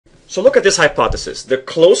So look at this hypothesis. The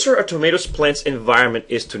closer a tomato plant's environment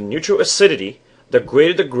is to neutral acidity, the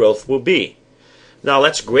greater the growth will be. Now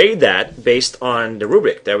let's grade that based on the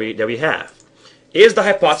rubric that we have. Is the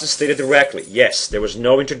hypothesis stated directly? Yes. There was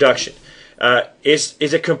no introduction. Is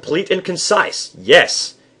it complete and concise?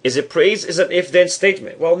 Yes. Is it praise? Is it if-then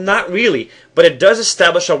statement? Well, not really, but it does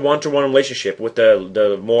establish a one-to-one relationship with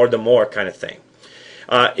the more kind of thing.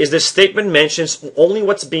 Is the statement mentions only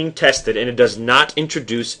what's being tested and it does not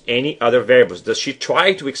introduce any other variables? Does she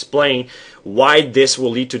try to explain why this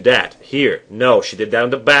will lead to that? Here, no, she did that in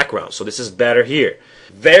the background, so this is better here.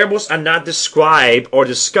 Variables are not described or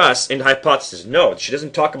discussed in the hypothesis. No, she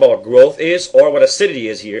doesn't talk about what growth is or what acidity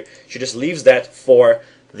is here. She just leaves that for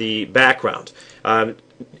the background.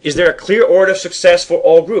 Is there a clear order of success for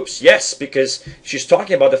all groups? Yes, because she's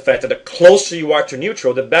talking about the fact that the closer you are to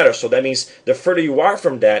neutral, the better. So that means the further you are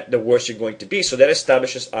from that, the worse you're going to be. So that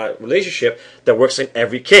establishes a relationship that works in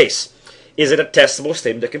every case. Is it a testable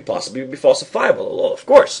statement that can possibly be falsifiable? Well, of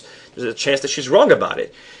course. There's a chance that she's wrong about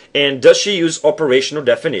it. And does she use operational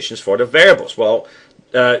definitions for the variables? Well,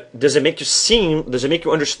 does it make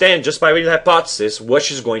you understand just by reading the hypothesis what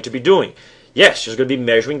she's going to be doing? Yes, she's going to be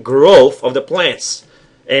measuring growth of the plants.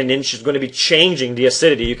 And then she's going to be changing the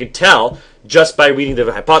acidity. You can tell just by reading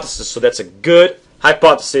the hypothesis. So that's a good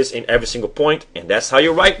hypothesis in every single point. And that's how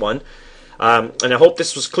you write one. And I hope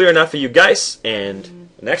this was clear enough for you guys. And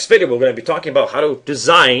next video, we're going to be talking about how to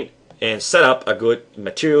design and set up a good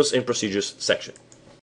materials and procedures section.